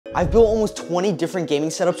I've built almost 20 different gaming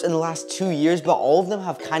setups in the last 2 years, but all of them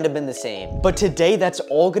have kind of been the same. But today, that's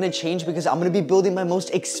all gonna change because I'm gonna be building my most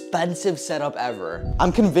expensive setup ever.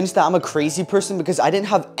 I'm convinced that I'm a crazy person because I didn't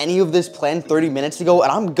have any of this planned 30 minutes ago,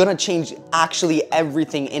 and I'm gonna change actually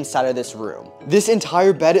everything inside of this room. This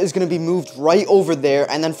entire bed is gonna be moved right over there,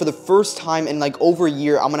 and then for the first time in like over a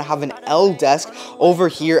year, I'm gonna have an L desk over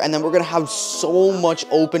here, and then we're gonna have so much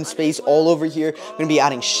open space all over here. I'm gonna be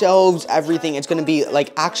adding shelves, everything. It's gonna be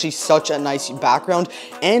like actually such a nice background.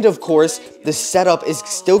 And of course, the setup is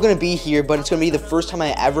still gonna be here, but it's gonna be the first time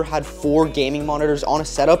I ever had 4 gaming monitors on a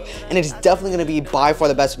setup, and it's definitely gonna be by far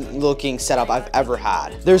the best looking setup I've ever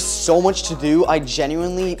had. There's so much to do. I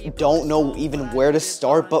genuinely don't know even where to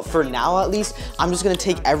start, but for now at least, I'm just gonna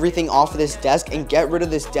take everything off of this desk and get rid of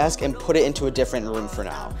this desk and put it into a different room for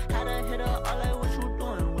now.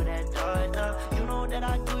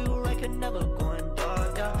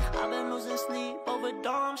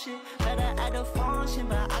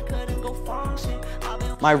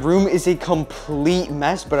 My room is a complete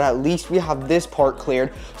mess, but at least we have this part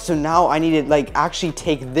cleared. So now I need to like actually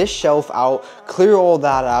take this shelf out, clear all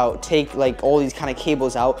that out, take like all these kind of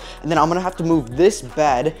cables out, and then I'm gonna have to move this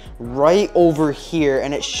bed right over here,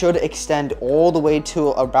 and it should extend all the way to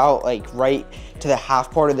about like right to the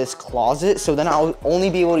half part of this closet. So then I'll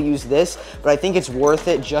only be able to use this, but I think it's worth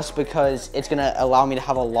it just because it's gonna allow me to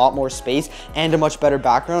have a lot more space and a much better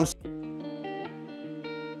background.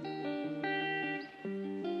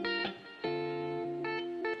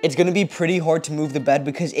 It's gonna be pretty hard to move the bed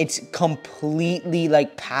because it's completely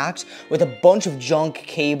like packed with a bunch of junk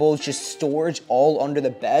cables, just storage all under the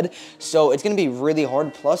bed. So it's gonna be really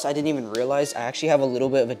hard. Plus, I didn't even realize I actually have a little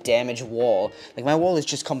bit of a damaged wall. Like my wall is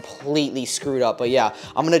just completely screwed up. But yeah,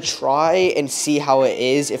 I'm gonna try and see how it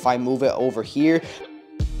is if I move it over here.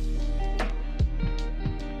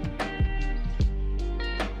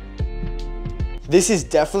 This is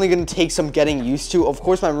definitely gonna take some getting used to. Of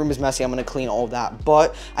course, my room is messy. I'm gonna clean all of that,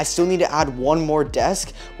 but I still need to add one more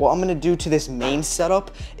desk. What I'm gonna do to this main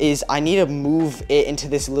setup is I need to move it into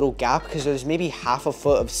this little gap because there's maybe half a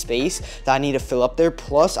foot of space that I need to fill up there.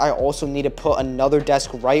 Plus, I also need to put another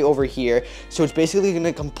desk right over here. So it's basically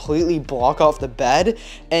gonna completely block off the bed,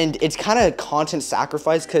 and it's kind of content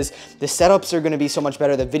sacrifice because the setups are gonna be so much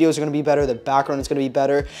better. The videos are gonna be better. The background is gonna be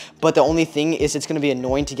better. But the only thing is it's gonna be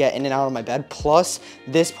annoying to get in and out of my bed. Plus,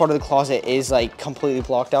 this part of the closet is like completely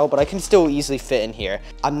blocked out, but I can still easily fit in here.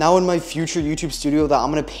 I'm now in my future YouTube studio that I'm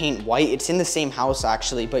gonna paint white. It's in the same house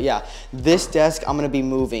actually, but yeah, this desk I'm gonna be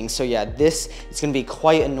moving. So yeah, this is gonna be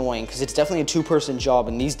quite annoying because it's definitely a 2-person job,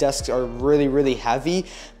 and these desks are really, really heavy.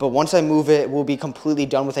 But once I move it, we'll be completely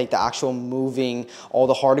done with like the actual moving all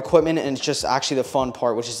the hard equipment, and it's just actually the fun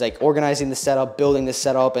part, which is like organizing the setup, building the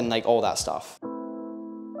setup, and like all that stuff.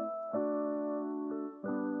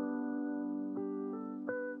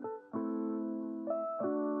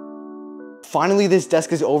 Finally, this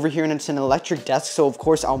desk is over here, and it's an electric desk, so of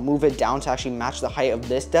course I'll move it down to actually match the height of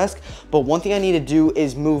this desk. But one thing I need to do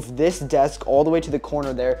is move this desk all the way to the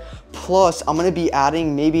corner there. Plus, I'm gonna be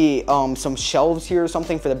adding maybe some shelves here or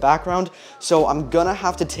something for the background. So I'm gonna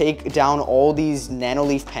have to take down all these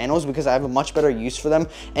nanoleaf panels because I have a much better use for them.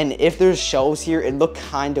 And if there's shelves here, it look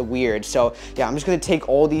kind of weird. So yeah, I'm just gonna take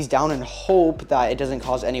all these down and hope that it doesn't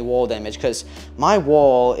cause any wall damage because my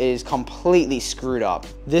wall is completely screwed up.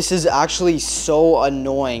 This is actually so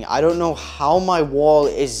annoying. I don't know how my wall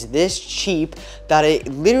is this cheap that it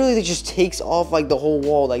literally just takes off like the whole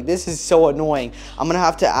wall. Like, this is so annoying. I'm gonna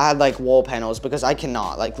have to add like wall panels because I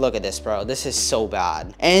cannot. Like, look at this, bro. This is so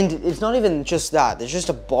bad. And it's not even just that. There's just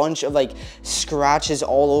a bunch of like scratches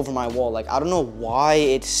all over my wall. Like, I don't know why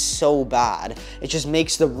it's so bad. It just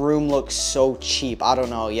makes the room look so cheap. I don't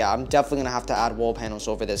know. Yeah, I'm definitely gonna have to add wall panels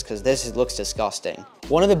over this because looks disgusting.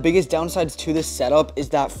 One of the biggest downsides to this setup is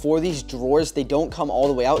that for these drawers, they don't come all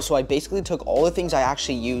the way out. So I basically took all the things I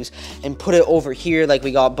actually use and put it over here. Like,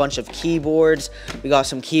 we got a bunch of keyboards, we got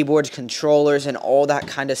some keyboards, controllers, and all that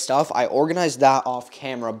kind of stuff. I organized that off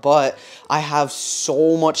camera, but I have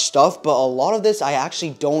so much stuff, but a lot of this I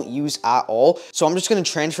actually don't use at all. So I'm just gonna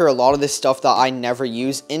transfer a lot of this stuff that I never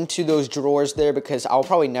use into those drawers there because I'll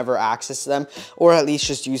probably never access them, or at least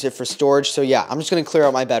just use it for storage. So yeah, I'm just gonna clear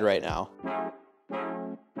out my bed right now.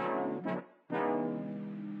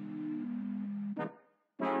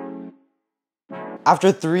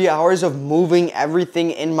 After 3 hours of moving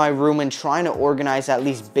everything in my room and trying to organize at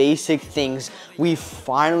least basic things, we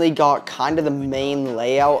finally got kind of the main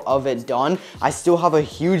layout of it done. I still have a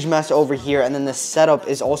huge mess over here, and then the setup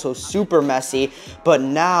is also super messy, but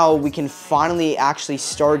now we can finally actually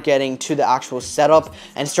start getting to the actual setup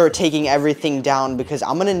and start taking everything down, because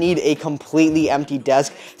I'm gonna need a completely empty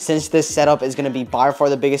desk since this setup is gonna be by far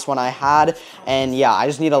the biggest one I had. And yeah, I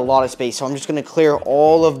just need a lot of space, so I'm just gonna clear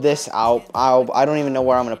all of this out. I don't even know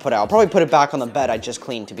where I'm gonna put it. I'll probably put it back on the bed I just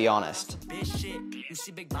cleaned, to be honest. You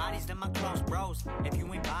see big bodies, then my close bros. If you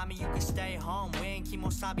ain't by me, you can stay home. We ain't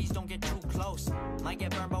kemosabis, don't get too close. Might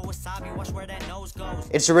get burned by wasabi, watch where that nose goes.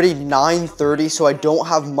 It's already 9:30, so I don't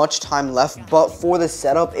have much time left, but for the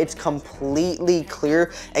setup, it's completely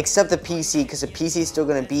clear, except the PC, because the PC is still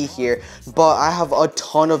gonna be here. But I have a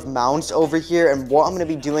ton of mounts over here, and what I'm gonna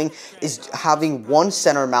be doing is having one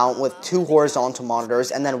center mount with 2 horizontal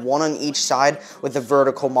monitors, and then one on each side with a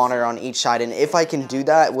vertical monitor on each side. And if I can do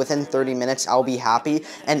that within 30 minutes, I'll be happy.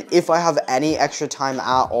 And if I have any extra time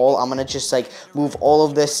at all, I'm gonna just like move all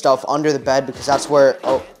of this stuff under the bed, because that's where,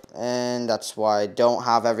 and that's why I don't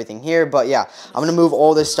have everything here. But yeah, I'm gonna move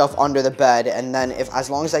all this stuff under the bed, and then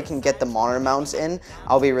as long as I can get the monitor mounts in,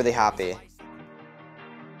 I'll be really happy.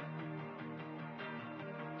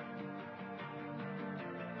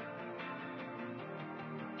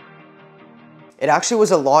 It actually was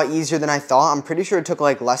a lot easier than I thought. I'm pretty sure it took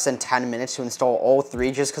like less than 10 minutes to install all 3,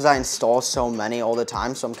 just because I install so many all the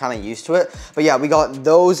time, so I'm kind of used to it. But yeah, we got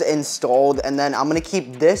those installed, and then I'm gonna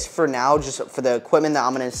keep this for now, just for the equipment that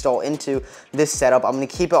I'm gonna install into this setup. I'm gonna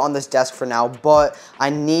keep it on this desk for now, but I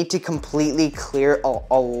need to completely clear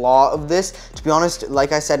a lot of this. To be honest,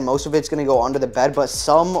 like I said, most of it's gonna go under the bed, but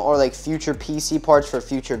some are like future PC parts for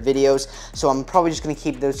future videos, so I'm probably just gonna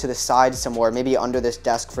keep those to the side somewhere, maybe under this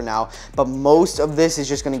desk for now, but most of this is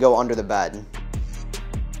just going to go under the bed.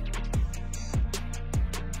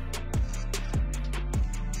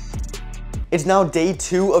 It's now day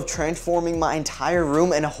 2 of transforming my entire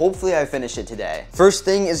room, and hopefully I finish it today. First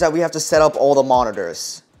thing is that we have to set up all the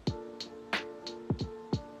monitors.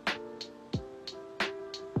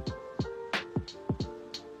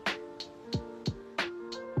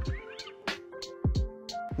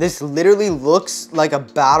 This literally looks like a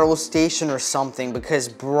battle station or something, because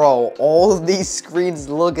bro, all of these screens,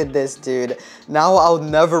 look at this, dude. Now I'll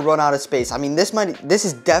never run out of space. I mean, this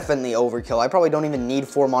is definitely overkill. I probably don't even need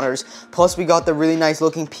 4 monitors. Plus we got the really nice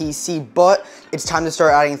looking PC, but it's time to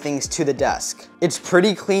start adding things to the desk. It's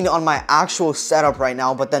pretty clean on my actual setup right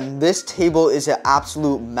now, but then this table is an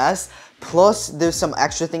absolute mess. Plus, there's some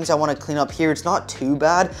extra things I want to clean up here. It's not too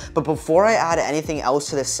bad, but before I add anything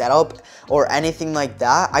else to the setup or anything like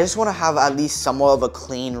that, I just want to have at least somewhat of a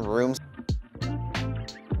clean room.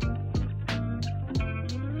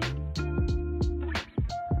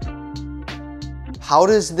 How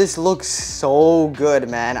does this look so good,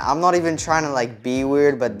 man? I'm not even trying to like be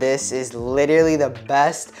weird, but this is literally the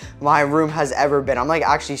best my room has ever been. I'm like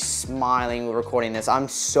actually smiling recording this. I'm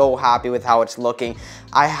so happy with how it's looking.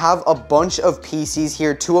 I have a bunch of PCs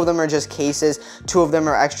here. 2 of them are just cases. 2 of them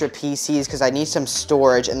are extra PCs because I need some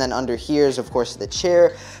storage. And then under here is of course the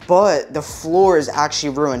chair, but the floor is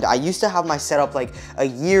actually ruined. I used to have my setup like a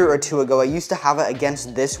year or 2 ago. I used to have it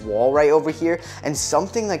against this wall right over here, and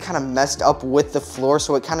something like kind of messed up with the floor,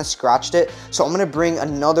 so it kind of scratched it. So I'm gonna bring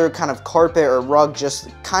another kind of carpet or rug just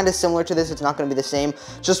kind of similar to this. It's not gonna be the same.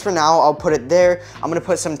 Just for now, I'll put it there. I'm gonna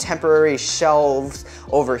put some temporary shelves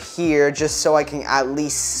over here just so I can at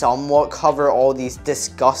least somewhat cover all these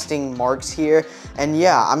disgusting marks here. And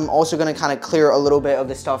yeah, I'm also gonna kind of clear a little bit of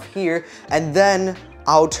the stuff here, and then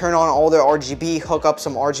I'll turn on all the RGB, hook up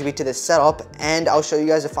some RGB to this setup, and I'll show you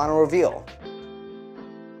guys the final reveal.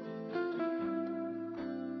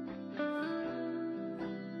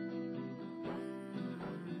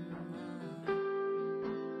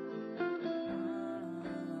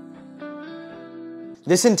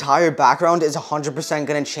 This entire background is 100%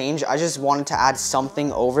 gonna change. I just wanted to add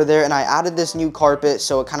something over there, and I added this new carpet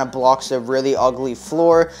so it kind of blocks the really ugly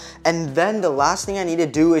floor. And then the last thing I need to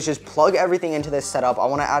do is just plug everything into this setup. I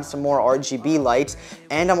wanna add some more RGB lights,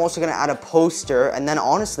 and I'm also gonna add a poster, and then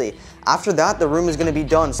honestly, after that, the room is gonna be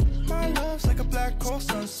done. My love's like a black hole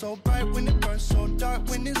sun, so bright when it burns, so dark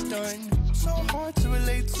when it's done. So hard to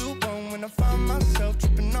relate to one when I find myself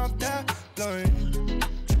tripping off that blunt.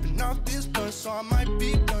 Off this blunt, so I might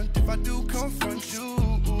be blunt if I do confront you.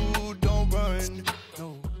 Don't run.